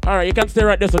 steps? Alright, you can stay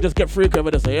right there, so just get freaky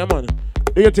over there. So yeah, man.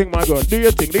 Do your thing, my girl. Do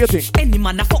your thing. Any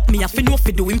man a fuck me, I fi know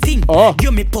fi do him thing. Oh.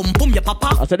 Give me pum your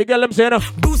papa. I said the girl them say no.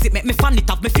 Bruise it, make me fan it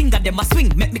up, me finger them a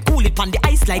swing. Make me cool it on the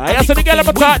ice like I said the girl them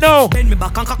a talk now. Bend me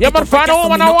back and cock yeah, man, find a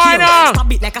woman a whiner. Stab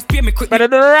it like a spear, me quick. Better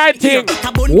do the right thing.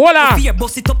 Voila.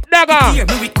 Bust it up. Dagger.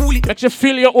 Let you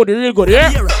feel your hood real good,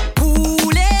 yeah?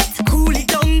 Cool it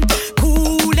down.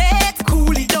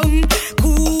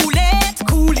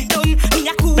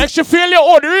 Makes you feel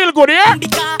your hood real good, yeah?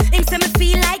 Him say me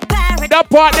feel like paradise. That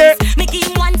part there. Make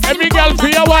him one time. Every girl feel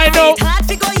your wine now.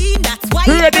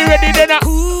 Ready then.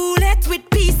 Cool it with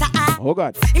piece of ice. Oh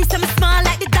God. Him say me small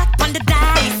like the dot on the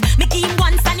dice. Make him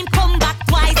once and him come back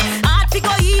twice. Hard to go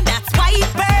in, that's why it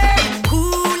burn.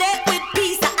 Cool it with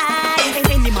piece of ice.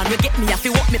 Any man will get me, I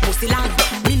feel what me pussy land.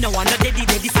 Me no one no daddy,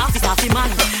 safi man.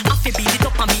 I feel beat it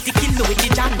up and beat the kill with the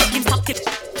jam. Make him stop it.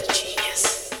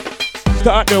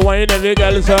 Start the wine, every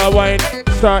girl start wine.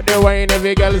 Start the wine,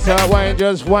 every girl start wine.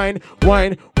 Just wine up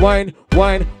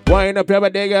your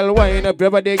body, girl. Wine up your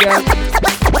body, girl.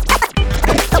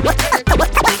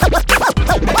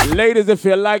 Ladies, if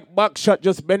you like back shot,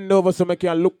 just bend over so make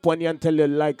you look on you and tell you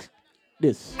like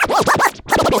this.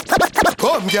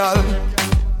 Come, girl.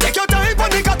 Take your time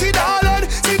on the cocky, darling.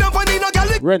 See the funny, no girl.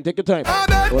 Ren, take your time.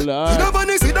 Hold on.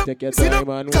 Take your time,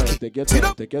 man. Take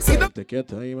your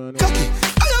time, man.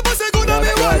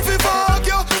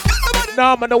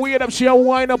 Nah, man, the way that she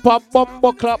wind up a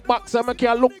bumbo clap back so I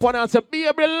can look on her and say,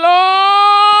 baby,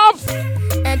 love.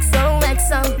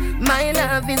 XOXO, my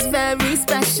love is very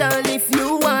special. If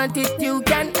you want it, you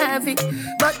can have it.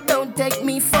 But don't take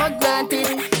me for granted.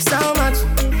 So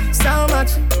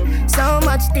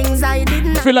much things I did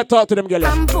not. I feel like talk to them girls.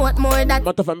 More that.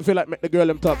 But if I feel like make the girl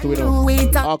them talk to you now.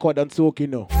 Awkward and soaking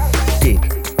now. Tick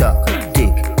tock,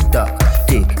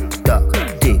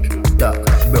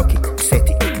 broke it, set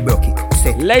it.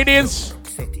 Ladies,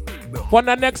 for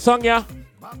the next song, yeah,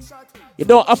 you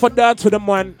don't have to dance with the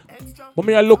man, but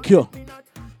me I look you.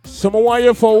 So I want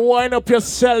you to wind up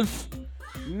yourself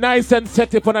Nice and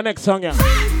set it for the next song, yeah.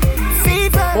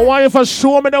 But why if I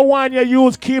show me the one you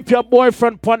use, keep your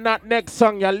boyfriend on that next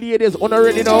song, yeah. Ladies,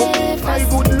 already know. My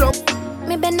good luck.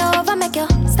 Me bend over, make you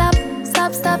stop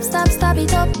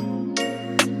it up.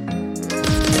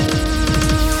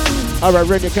 Alright,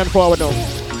 Ren, you can forward now.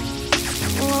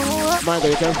 Michael,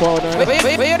 you can forward now.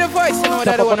 Wait, you're the voice, you know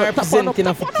that the one representing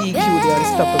of TCue, the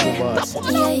unstoppable boss.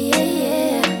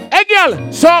 Yeah. Hey,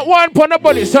 girl, short one pon the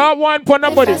body,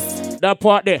 That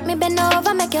part there. Me bend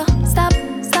over, make you stop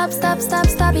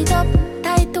it up.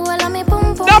 Tight to all of me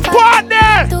pum pum. That part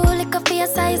there. Too lick up for your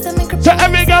size and me grip. So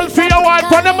every girl feel you want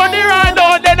pon the body right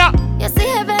now, then you see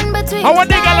heaven between. I want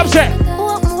the girl upset.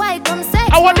 Open wide, come say.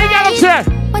 I want the girl upset.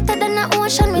 Wetter than the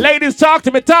ocean. Ladies, talk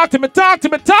to me,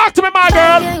 my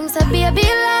girl. Say, baby,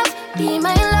 love, be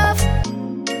my love.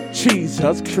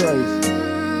 Jesus Christ.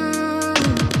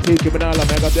 Take him in all of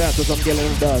me, I got dance to some girl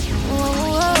in the dog.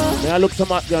 May I look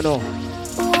some at you know.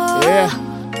 Yeah.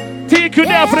 TCue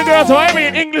there for the girls, so I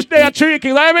mean English there,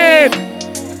 3kings, I mean.